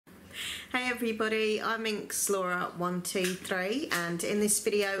Hey everybody, I'm Laura123 and in this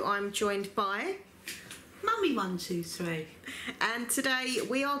video I'm joined by Mummy123, and today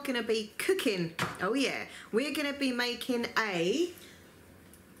we are going to be cooking. Oh yeah, we're going to be making a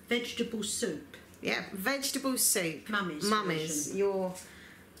vegetable soup. Yeah, vegetable soup. Mummy's your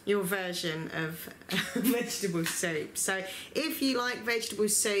version of vegetable soup. So if you like vegetable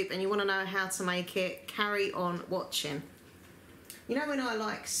soup and you want to know how to make it, carry on watching. You know when I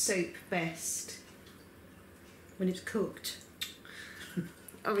like soup best? When it's cooked.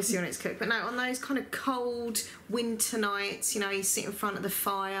 Obviously when it's cooked, but no, on those kind of cold winter nights, you know, you sit in front of the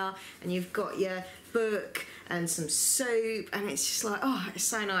fire and you've got your book and some soup and it's just like, oh, it's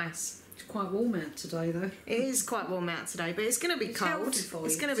so nice. It's quite warm out today though. It is quite warm out today, but it's going to be cold.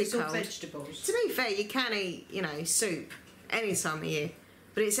 It's going to be cold. All vegetables. To be fair, you can eat, you know, soup any time of year,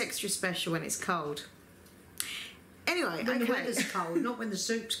 but it's extra special when it's cold. Anyway, when the weather's cold, not when the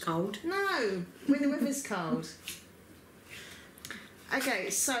soup's cold. No, when the weather's cold. Okay,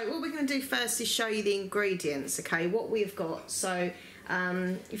 so what we're going to do first is show you the ingredients, okay, what we've got. So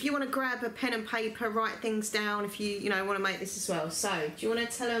if you want to grab a pen and paper, write things down if you want to make this as well. So do you want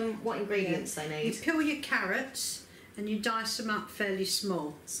to tell them what ingredients they need? You peel your carrots and you dice them up fairly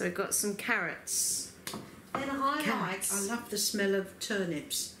small. So we've got some carrots. Then I love the smell of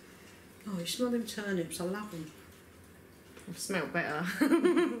turnips. Oh, you smell them turnips, I love them. They smell better.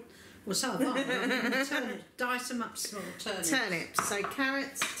 Well, so have I. Turnips, dice them up small, turnips. Turnips, so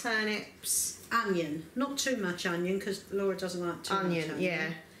carrots, turnips. Onion, not too much onion because Laura doesn't like too much onion. Yeah,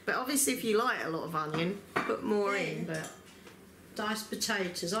 but obviously if you like a lot of onion, put more in. But diced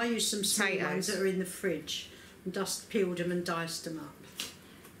potatoes, I use some small ones that are in the fridge and just peeled them and diced them up.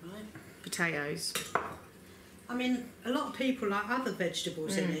 Right. Potatoes. I mean, a lot of people like other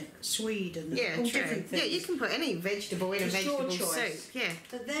vegetables in it, swede and all different things. Yeah, you can put any vegetable in a vegetable soup. Yeah.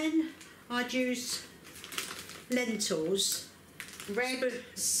 But then I'd use lentils. Red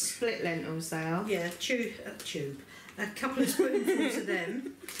split lentils they are. Yeah, a couple of spoonfuls of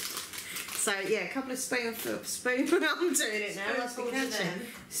them. So yeah, a couple of spoonfuls. I'm doing it now.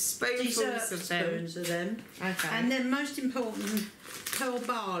 Spoonfuls of them. Okay. And then most important, pearl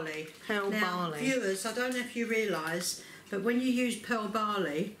barley. Barley. Viewers, I don't know if you realise, but when you use pearl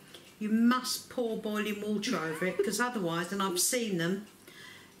barley, you must pour boiling water over it because otherwise, and I've seen them,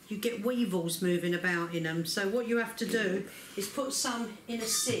 you get weevils moving about in them. So what you have to do is put some in a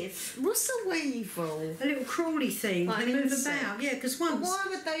sieve. What's a weevil? A little crawly thing. Like they move about. Yeah, because once. But why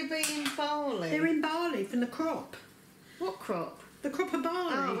would they be in barley? They're in barley from the crop. What crop? The crop of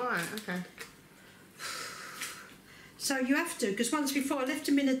barley. Oh right, okay. So you have to, because once before I left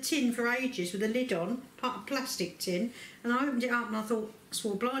them in a tin for ages with a lid on, a plastic tin, and I opened it up and I thought, I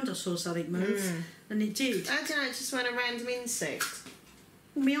swore blind I saw something move, and it did. I don't know, it just went a random insect.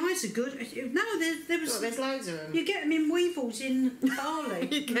 Well, my eyes are good. No, there was... Well, there's loads of them. You get them in weevils in barley.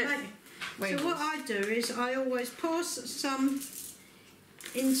 Weevils. So what I do is I always pour some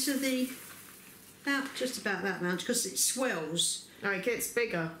into the... just about that amount, because it swells. Oh, it gets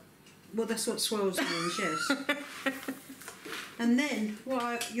bigger. Well, that's what swells means, yes. And then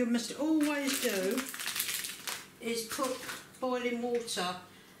what you must always do is put boiling water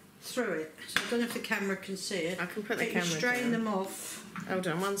through it. So I don't know if the camera can see it. I can put the camera strain down. them off. Hold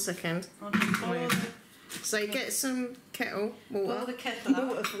on 1 second. So you get some kettle water. Boil the kettle up.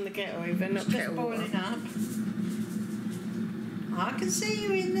 Water from the kettle even, not just kettle boiling water. up. I can see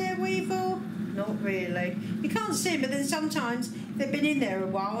you in there, weevil. Not really. You can't see them, but then sometimes they've been in there a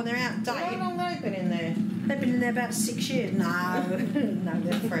while and they're out of date. How long have they been in there? They've been in there about 6 years. No, no,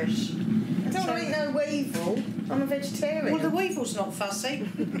 they're fresh. I don't want to eat no weevil. I'm a vegetarian. Well, the weevil's not fussy.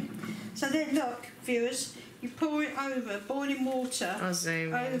 So then, look, viewers, you pour it over, boiling water,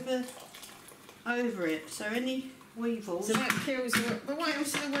 over it. So any weevils... So that kills the... But what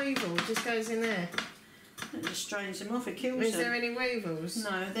happens to the weevil? It just goes in there? It just strains them off, it kills them. Is there any weevils?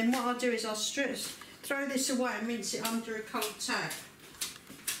 No, then what I'll do is I'll throw this away and rinse it under a cold tap.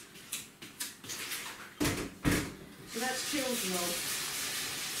 So that's killed them all.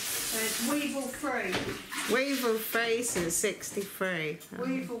 So it's weevil free. Weevil free since 63.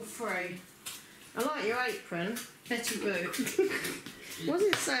 Weevil free. I like your apron. Betty Boot. What does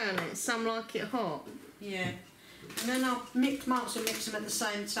it say on it? Some like it hot? Yeah. And then I'll mix them at the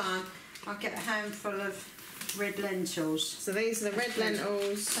same time. I'll get a handful of red lentils. So these are the red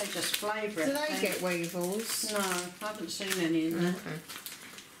lentils. They just flavour it. Do they get weevils? No, I haven't seen any in there. Okay.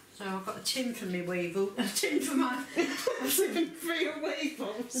 So I've got a tin for me weevil, a tin for my... a tin for your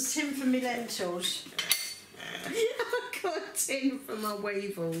weevils? A tin for me lentils. I've got a tin for my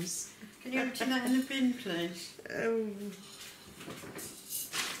weevils. Can you empty that in the bin, please? Oh.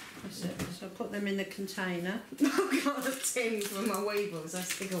 That's it. put them in the container. I've got a tin for my weevils,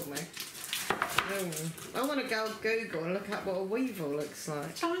 that's tickled me. I want to go on Google and look up what a weevil looks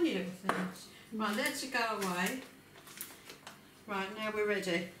like. Tiny little things. Right, let's go away. Right, now we're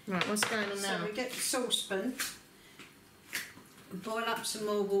ready. Right, what's going on now? So we get the saucepan, boil up some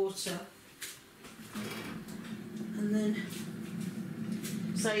more water, and then...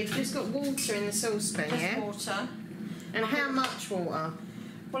 So you've just got water in the saucepan, yeah? water. And how much water?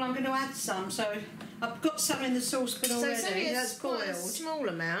 Well, I'm going to add some, so I've got some in the saucepan already. So it's only that's quite a boiled. small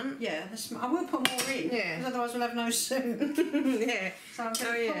amount. Yeah, I will put more in, Yeah. otherwise we'll have no soup. Yeah. So I'm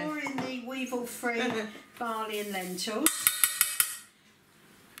going to pour in the weevil-free barley and lentils.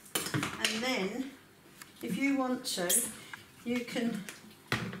 And then, if you want to, you can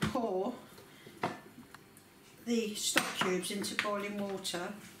pour the stock cubes into boiling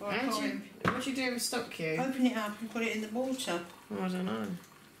water. What do you do with stock cubes? Open it up and put it in the water. Oh, I don't know.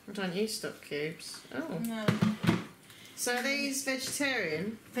 I don't use stock cubes. Oh. No. So are these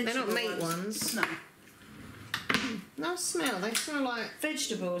vegetarian? Vegetable They're not meat ones? No. No smell. They smell like...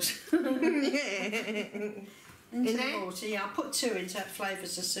 Vegetables. Yeah. Into the water, yeah. I'll put 2 in so it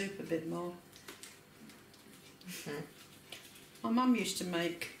flavours the soup a bit more. Okay. My mum used to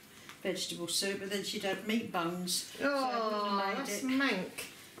make vegetable soup, but then she'd have meat bones. Oh, that's mank.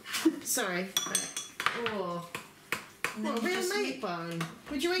 Sorry. Oh. What, a real meat bone?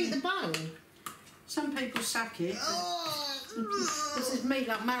 Would you eat the bone? Some people sack it. Oh. This is meat,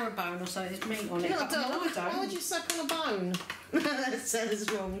 like marrowbone or something, there's meat on it. I But I don't. don't. Why would you suck on a bone? That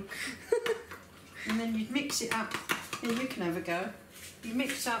sounds wrong. And then you'd mix it up. Yeah, you can have a go. You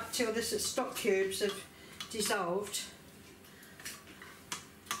mix up till the stock cubes have dissolved.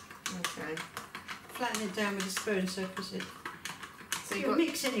 Okay. Flatten it down with a spoon so because it... So you you've got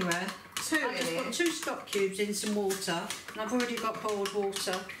mix anywhere. 2 I've just in put it. 2 stock cubes in some water, and I've already got boiled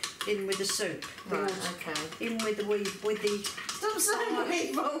water in with the soup. Right, okay. In with the Stop saying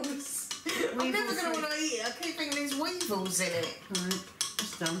weevils. I'm never going to want to eat it. I keep thinking there's weevils in it. Right,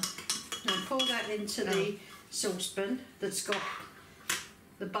 that's done. Now pour that into the saucepan that's got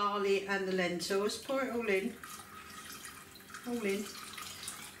the barley and the lentils. Pour it all in. All in.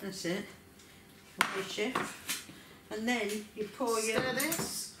 That's it. Okay, chef. And then you pour Stir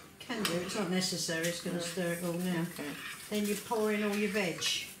this? Can do, it's not necessary, it's going to stir it all now. Okay. Then you pour in all your veg.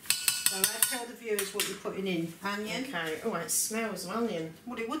 So I tell the viewers what you're putting in. Onion. Okay. Oh, it smells of onion.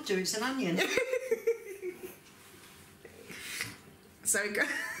 What it would do, it's an onion. So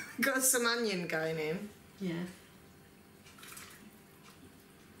got some onion going in. Yeah.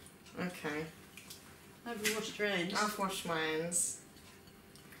 Okay. Have you washed your hands? I've washed my hands.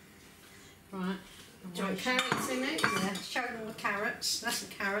 Right. Do you want carrots in it? Yeah, show them the carrots. That's a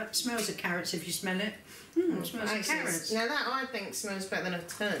carrot. Smells of carrots if you smell it. It smells of carrots. Now that I think smells better than a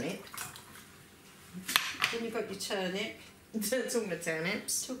turnip. Then you've got your turnip. Talking of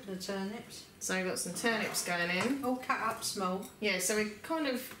turnips. Talking of turnips. So we've got some turnips going in. All cut up small. Yeah, so we kind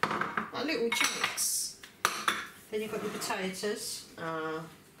of like little chunks. Then you've got your potatoes.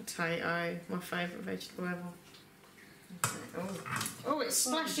 Potato, my favourite vegetable ever. Okay. Oh, it's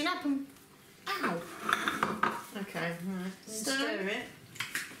splashing up and... Ow! Okay. Right. Stir it.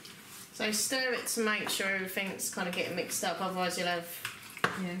 So stir it to make sure everything's kind of getting mixed up, otherwise you'll have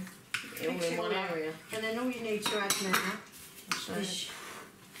Yeah. it all in one area. And then all you need to add now is...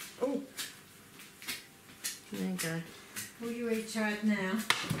 Oh! There you go. All you need to add now,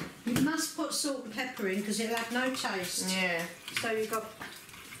 you must put salt and pepper in because it'll have no taste. Yeah. So you've got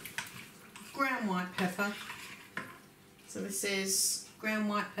ground white pepper. So this is Ground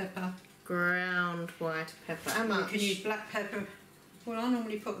white pepper. ground white pepper. How much? You can use black pepper. Well, I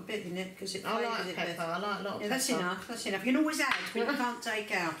normally put a bit in it because it flavours I like it pepper. better. I like a lot of Yeah, pepper. that's enough. That's enough. You can always add, but you can't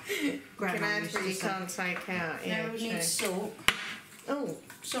take out. You can add, but you can't take out. Yeah, now we true. need salt. Oh,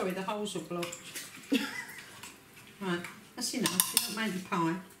 Sorry, the holes are blocked. Right, that's enough. You're not making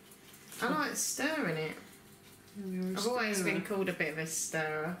pie. I like stirring it. I've always been called a bit of a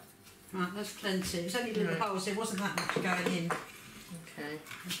stirrer. Right, that's plenty. It's only little holes. There wasn't that much going in. Okay.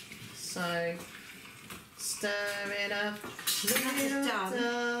 So stir it up. When it's done.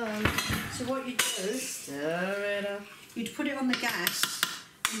 So what you do, Stir it up. you'd put it on the gas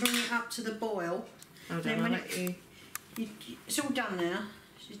and bring it up to the boil. Hold Then on, I'll when let you. It's all done now.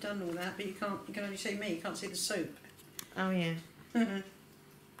 She's done all that, but you can only see me. You can't see the soup. Oh yeah. Yeah.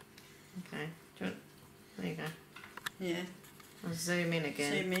 Okay. Do you want... There you go. Yeah. I'll zoom in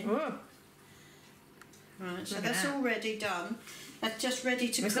again. Zoom in. Whoa. Right. So Look at that's that. already done. That's just ready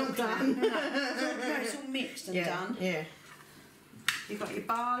to It's cook. not done. No, it's all mixed and done. Yeah. You've got your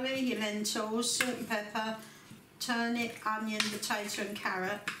barley, your lentils, salt and pepper, turnip, onion, potato and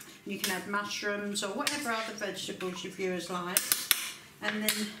carrot. You can add mushrooms or whatever other vegetables your viewers like. And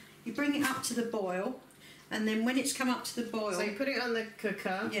then you bring it up to the boil. And then when it's come up to the boil... So you put it on the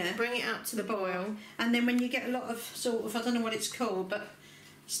cooker, yeah, bring it up to the boil. And then when you get a lot of sort of, I don't know what it's called, but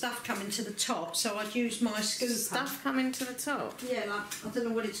stuff coming to the top, so I'd use my scooper. Stuff coming to the top? Yeah, like, I don't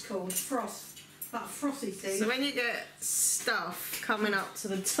know what it's called, froth, like a frothy thing. So when you get stuff coming up to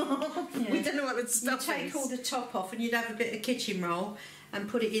the top, yeah. We don't know what the stuff is. You take all the top off and you'd have a bit of kitchen roll and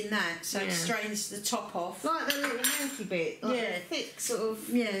put it in that, so it strains the top off. Like the little hanky bit, like a thick sort of...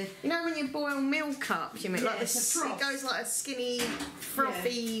 Yeah. You know when you boil milk up, you mean? Like the it goes like a skinny,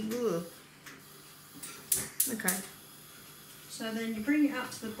 frothy... Ugh. Okay. So then you bring it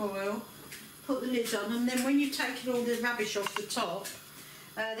up to the boil, put the lid on, and then when you've taken all the rubbish off the top,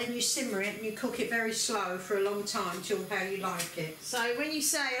 then you simmer it and you cook it very slow for a long time till how you like it. So when you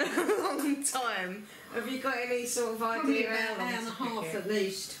say a long time, have you got any sort of idea? Probably about an hour and a half at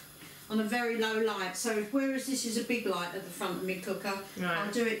least, on a very low light. So whereas this is a big light at the front of my cooker,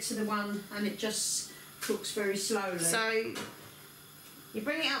 I'll do it to the one and it just cooks very slowly. So you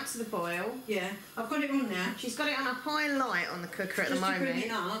bring it up to the boil. Yeah, I've got it on now. She's got it on a high light on the cooker at the moment. Just to bring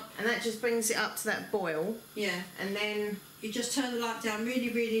it up. And that just brings it up to that boil. Yeah. And then... You just turn the light down really,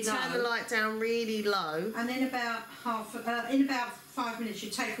 really low. Turn the light down really low. And then about in about 5 minutes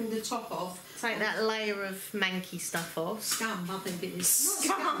you take all the top off. Take that layer of manky stuff off. Scum, I think it is.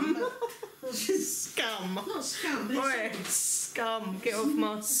 Scum! Not scum. Not scum, but it's scum. Get off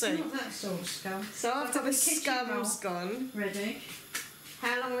my soup. Not that sort of scum. So after the scum's gone... Ready.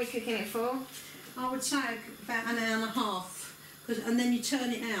 How long are we cooking it for? I would say about an hour and a half. And then you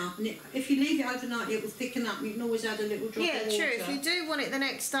turn it out, and if you leave it overnight it will thicken up. You can always add a little drop of water. Yeah, true. If you do want it the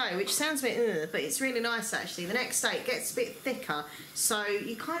next day, which sounds a bit but it's really nice actually, the next day it gets a bit thicker, so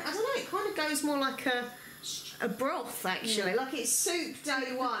you kind of, I don't know, it kind of goes more like a broth actually, like it's soup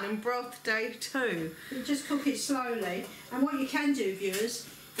day 1 and broth day 2. You just cook it slowly, and what you can do, viewers,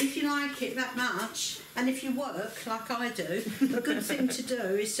 if you like it that much, and if you work like I do, a good thing to do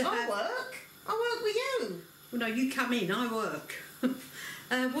is to have... I work with you. Well, no, you come in, I work.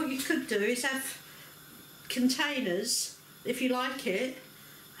 What you could do is have containers, if you like it,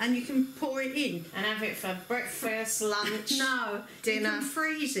 and you can pour it in. And have it for breakfast, lunch, dinner. You can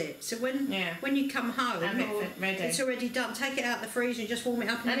freeze it, so when you come home, ready. It's already done. Take it out of the freezer and just warm it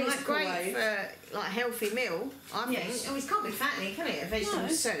up in the microwave. And it's great for like healthy meal, I think. Oh, it can't be fattening, can it? A vegetable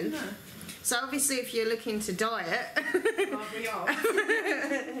soup. No. So obviously if you're looking to diet... we are.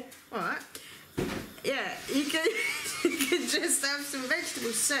 Alright. Yeah, you can just have some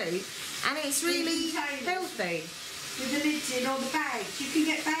vegetable soup and it's really healthy. With the lids in or the bags. You can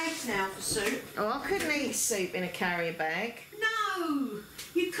get bags now for soup. Oh, I couldn't eat soup in a carrier bag. No!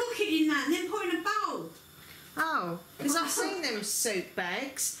 You cook it in that and then put it in a bowl. Oh, because I've seen them soup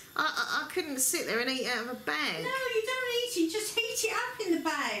bags. I couldn't sit there and eat out of a bag. No, you don't eat it. You just heat it up in the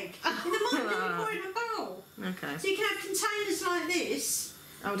bag. In the morning you pour it in a bowl. Okay. So you can have containers like this.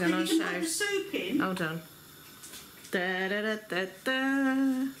 Hold on, I'll show. You can put the soup in. Hold on. Da da da da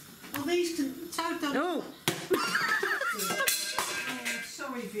da. Oh, these can... Oh!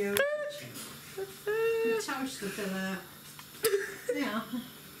 Sorry, viewers. The toaster fell out. Yeah.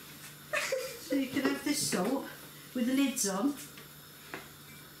 So you can have this sort with the lids on.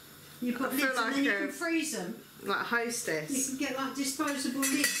 You put lids and then you can freeze them. Like a hostess. You can get like disposable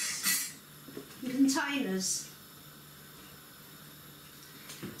lids. Containers.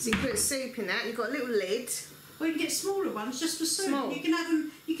 So you put soup in that, you've got a little lid. Or you can get smaller ones just for soup. Small. You can have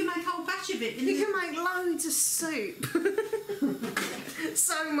them, you can make a whole batch of it. You can make loads of soup.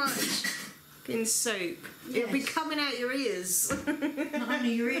 So much in soup. Yes. It'll be coming out your ears. Not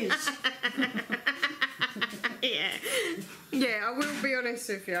only your ears. Yeah, I will be honest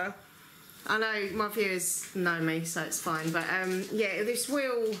with you. I know my viewers know me, so it's fine. But yeah, this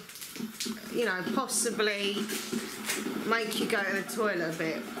will, you know, possibly make you go to the toilet a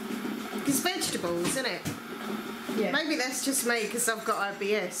bit. It's vegetables, isn't it? Yeah. Maybe that's just me because I've got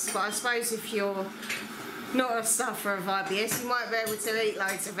IBS. But I suppose if you're not a sufferer of IBS, you might be able to eat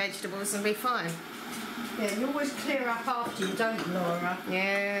loads of vegetables and be fine. Yeah, you always clear up after you, don't you, Laura?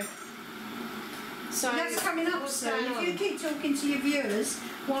 Yeah. So that's coming up soon. If you keep talking to your viewers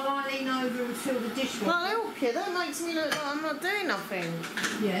while I lean over and fill the dishwasher. Well, I'll help you. That makes me look like I'm not doing nothing.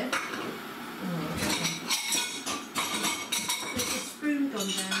 Yeah. There's a spoon gone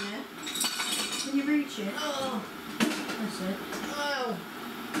down there. Can you reach it? Oh. That's it. Oh.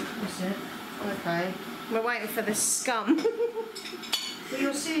 That's it. Okay. We're waiting for the scum. Well,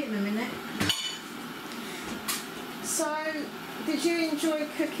 you'll see it in a minute. So, did you enjoy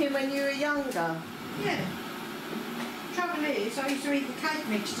cooking when you were younger? Yeah. Trouble trouble is, I used to eat the cake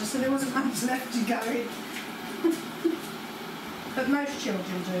mixture, so there wasn't much left to go in. But most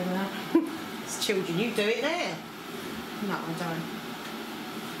children do that. It's children, you do it now. No, I don't.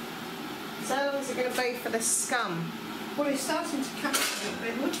 So how long is it going to be for the scum? Well, it's starting to come up a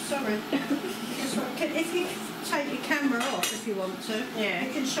little bit. Oops, sorry. If you take your camera off, if you want to, yeah,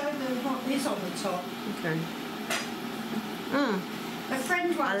 you can show them what is on the top. Okay. A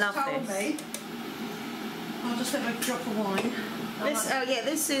friend once told me. I'll just let a drop of wine.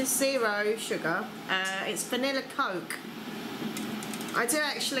 This is 0 sugar. It's vanilla Coke. I do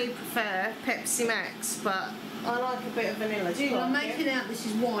actually prefer Pepsi Max, but I like a bit of vanilla. Do you Well, I'm like making out this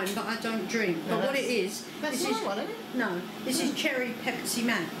is wine, but I don't drink. No, But what it is, that's this my one, isn't it? No, this is cherry Pepsi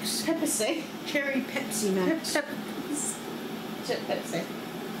Max. Pepsi. Cherry Pepsi Max. Pepsi.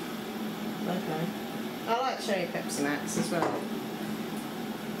 Okay. I like cherry Pepsi Max as well.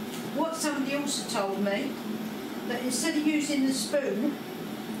 What somebody also told me, that instead of using the spoon,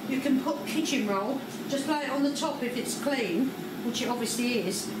 you can put kitchen roll, just lay it on the top if it's clean, which it obviously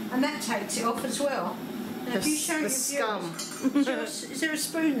is, and that takes it off as well. Now, if you show your scum. viewers, is there a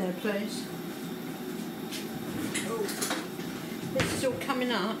spoon there, please? Oh. This is all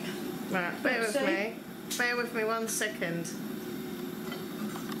coming up. Right, bear with me. Bear with me 1 second.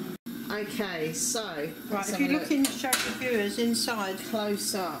 Okay, so Right, if you look in, show the viewers inside.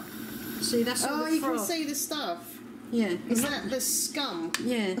 Close up. See, that's all the you froth. can see the stuff. Yeah. Is that the scum?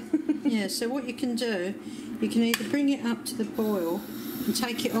 Yeah. Yeah, so what you can do, you can either bring it up to the boil and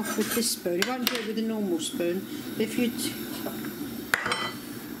take it off with this spoon. You won't do it with a normal spoon. If you...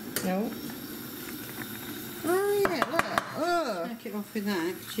 No. Oh, yeah, look. Oh. Take it off with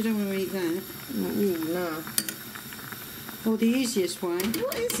that, because you don't want to eat that. No. Or the easiest way.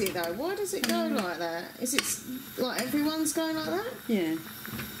 What is it, though? Why does it go like that? Is it like everyone's going like that? Yeah.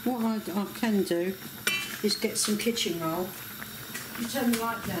 What I can do is get some kitchen roll. You turn the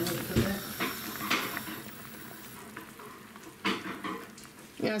light down a little bit.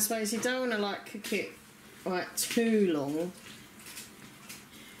 Yeah, I suppose you don't want to like cook it like too long.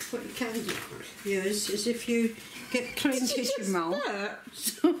 What you can do, viewers, is if you get clean kitchen roll.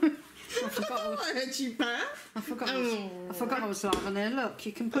 I forgot. I heard you burp. I forgot I was live on there. Look,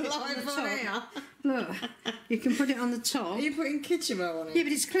 you can put it on the top. Look, you can put it on the top. Are you putting kitchen roll on it? Yeah,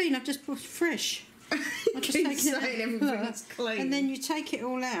 but it's clean. I've just put fresh. I've just taken saying everything's clean. And then you take it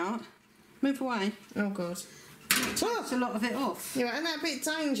all out. Move away. Oh God. Takes a lot of it off. Yeah, and that a bit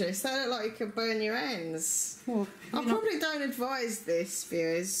dangerous. That look like you could burn your hands. Well, I probably don't advise this,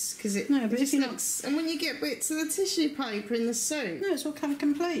 viewers, because it just looks. And when you get bits of the tissue paper in the soup. No, it's all come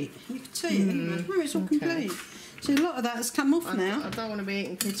complete. You can see it. No, it's all complete. So a lot of that has come off now. I don't want to be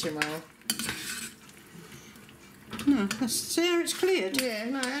eating kitchen roll. No, see how it's cleared? Yeah,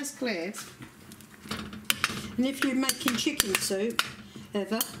 no, that's cleared. And if you're making chicken soup,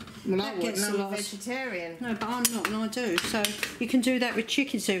 ever, well, that gets a lot. Vegetarian. No, but I'm not, and I do. So you can do that with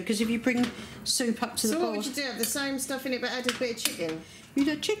chicken soup, because if you bring soup up to the boil. So what would you do? Have the same stuff in it, but add a bit of chicken? You'd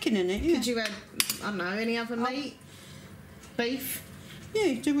add chicken in it, yeah. Could you add, I don't know, any other meat? Beef? Yeah,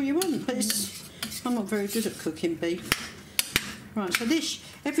 you do what you want, but I'm not very good at cooking beef. Right, so this,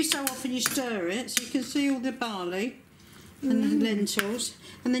 every so often you stir it, so you can see all the barley and the lentils,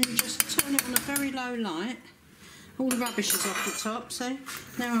 and then you just turn it on a very low light. All the rubbish is off the top, so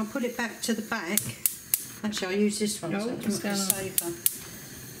now I'll put it back to the back. Actually, I'll use this one, so it's much safer.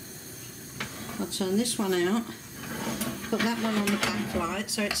 I'll turn this one out, put that one on the back light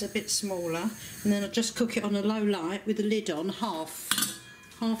so it's a bit smaller, and then I'll just cook it on a low light with the lid on, half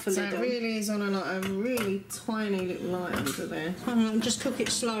a lid on. So it really is on a really tiny little light under there. And just cook it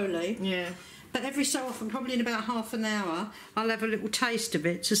slowly. Yeah. But every so often, probably in about half an hour, I'll have a little taste of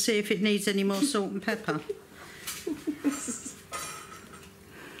it to see if it needs any more salt and pepper.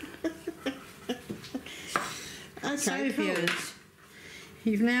 Okay, So cool. viewers,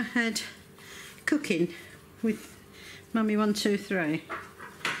 you've now had cooking with Mummy 123.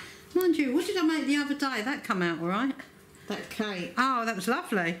 Mind you, what did I make the other day? That come out all right. That cake. Oh, that was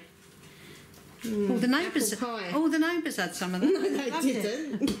lovely. All the neighbours. All the neighbours had some of that. No, they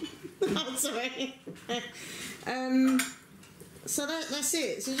didn't. Oh, sorry. So that's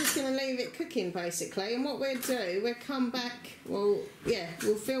it. So we're just going to leave it cooking basically, and what we'll do, we'll come back. Well, yeah,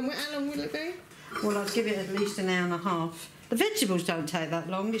 we'll film it. How long will it be? Well, I'd give it at least an hour and a half. The vegetables don't take that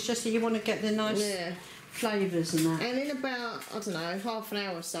long. It's just that you want to get the nice flavours and that. And in about, I don't know, half an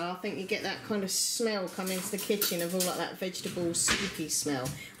hour or so, I think you get that kind of smell coming into the kitchen of all like that vegetable soupy smell,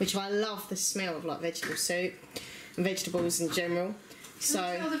 which I love the smell of like vegetable soup and vegetables in general. So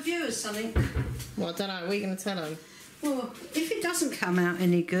tell the viewers something. well, I don't know. What are you going to tell them? Well, if it doesn't come out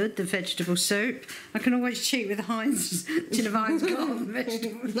any good, the vegetable soup, I can always cheat with Heinz tin of Heinz garden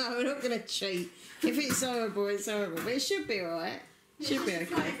vegetables. No, we're not going to cheat. If it's horrible, it's horrible. But it should be alright. Should be okay.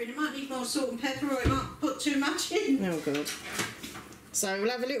 Flavouring. It might need more salt and pepper, or it might put too much in. Oh god. So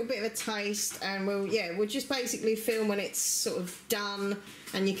we'll have a little bit of a taste, and we'll just basically film when it's sort of done,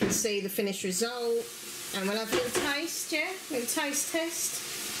 and you can see the finished result. And we'll have a little taste, yeah, a little taste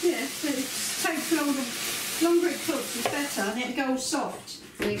test. Yeah, but it takes longer. Longer it cooks, is better, and it goes soft.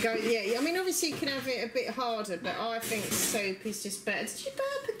 And it goes, yeah. I mean, obviously you can have it a bit harder, but I think soup is just better. Did you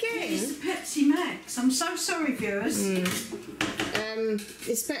burp again? It's the Pepsi Max. I'm so sorry, viewers.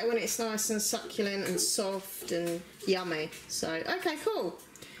 It's better when it's nice and succulent and soft and yummy. So, okay, cool.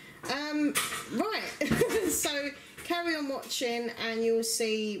 Right. So carry on watching, and you'll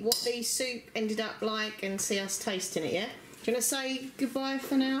see what the soup ended up like, and see us tasting it. Yeah. Do you want to say goodbye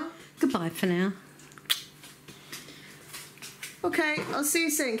for now? Goodbye for now. Okay, I'll see you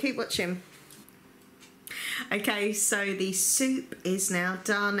soon. Keep watching. Okay, so the soup is now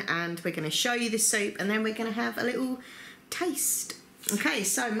done, and we're going to show you the soup, and then we're going to have a little taste. Okay,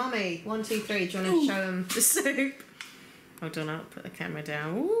 so Mummy, 1, 2, 3, do you want to show them the soup? Hold on, I'll put the camera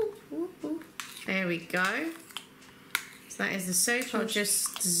down. Ooh, ooh, ooh. There we go. So that is the soup. I'll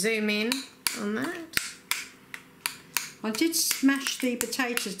just zoom in on that. I did smash the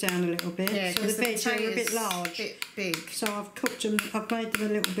potatoes down a little bit, yeah, so the veg are a bit large. A bit big. So I've cooked them, I've made them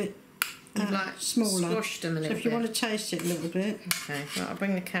a little bit like smaller. Squashed them a little so if you bit. want to taste it a little bit. Okay, well, I'll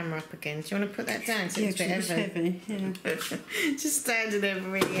bring the camera up again. Do you want to put that down so it's a bit heavy? Yeah. Just standing there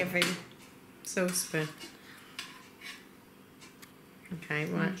really heavy saucepan. Okay,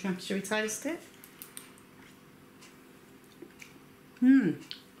 right. Shall we taste it?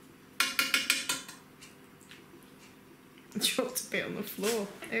 Dropped a bit on the floor.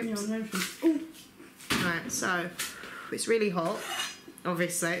 Oops. Yeah, right, so it's really hot,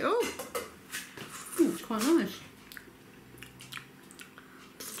 obviously. Oh, it's quite nice.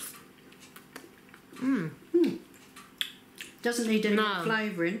 Doesn't need any more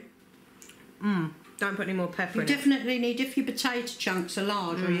flavouring. Don't put any more pepper in You definitely need, if your potato chunks are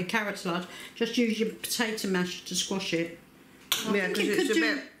large or your carrots are large, just use your potato masher to squash it. Yeah, because it's a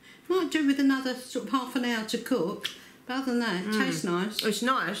bit... Might do with another sort of half an hour to cook. But other than that, it tastes nice. It's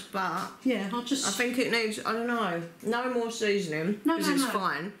nice, but yeah, I think it needs, I don't know, no more seasoning, because it's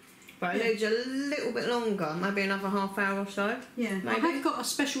fine. But it needs a little bit longer, maybe another half hour or so. Yeah, maybe. I have got a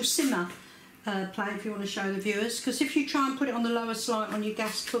special simmer plate if you want to show the viewers, because if you try and put it on the lower slide on your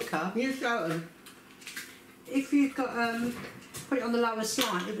gas cooker, you show them. If you've got put it on the lower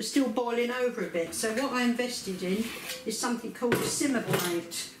slide, it was still boiling over a bit. So what I invested in is something called a simmer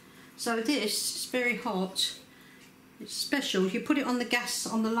plate. So this is very hot. It's special. You put it on the gas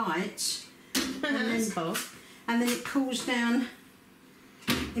on the light, and then it cools down.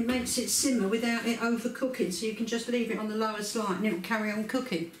 It makes it simmer without it overcooking, so you can just leave it on the lower slide and it will carry on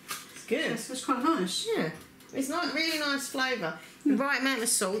cooking. It's good. So that's quite nice. Yeah, it's not really nice flavour. The right amount of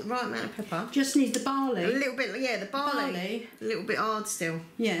salt, the right amount of pepper. Just need the barley. A little bit, yeah, the barley. A little bit hard still.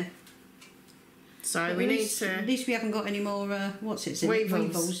 Yeah. So but we need to. At least we haven't got any more. What's it?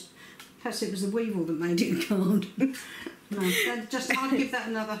 Weevils. Perhaps it was the weevil that made it hard. No, I'll give that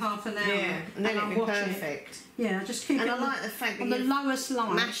another half an hour. Yeah, and then it'll be perfect. Yeah, just keep it. And I like the fact that on the lowest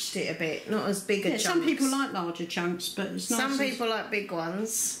line. Mashed it a bit, not as big a chunks. Some people like larger chunks, but it's nice. Some people like big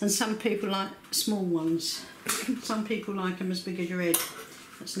ones, and some people like small ones. Some people like them as big as your head.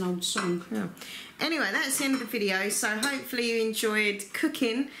 That's an old song. Yeah. Anyway, that's the end of the video. So hopefully you enjoyed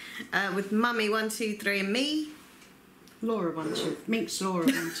cooking with Mummy 1, 2, 3 and me. Laura 1, 2. Minx Laura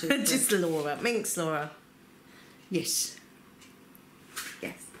 1, 2, 3. Just Laura. Minx Laura. Yes.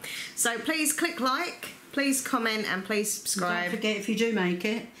 Yes. So please click like, please comment and please subscribe. And don't forget, if you do make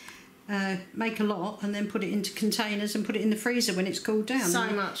it, make a lot and then put it into containers and put it in the freezer when it's cooled down. So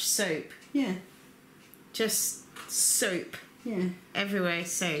much soup. Yeah. Just soup. Yeah. Everywhere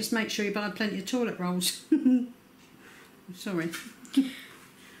soup. Just make sure you buy plenty of toilet rolls. Sorry.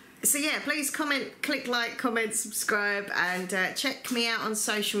 So yeah, please comment, click like, comment, subscribe, and check me out on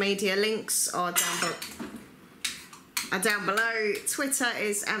social media. Links are down below. Twitter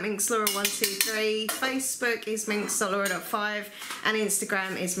is @minxlaura123, Facebook is minxlaura.5, and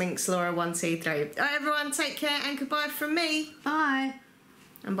Instagram is minxlaura123. Alright everyone, take care and goodbye from me. Bye.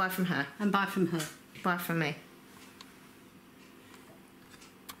 And bye from her. And bye from her. Bye from me.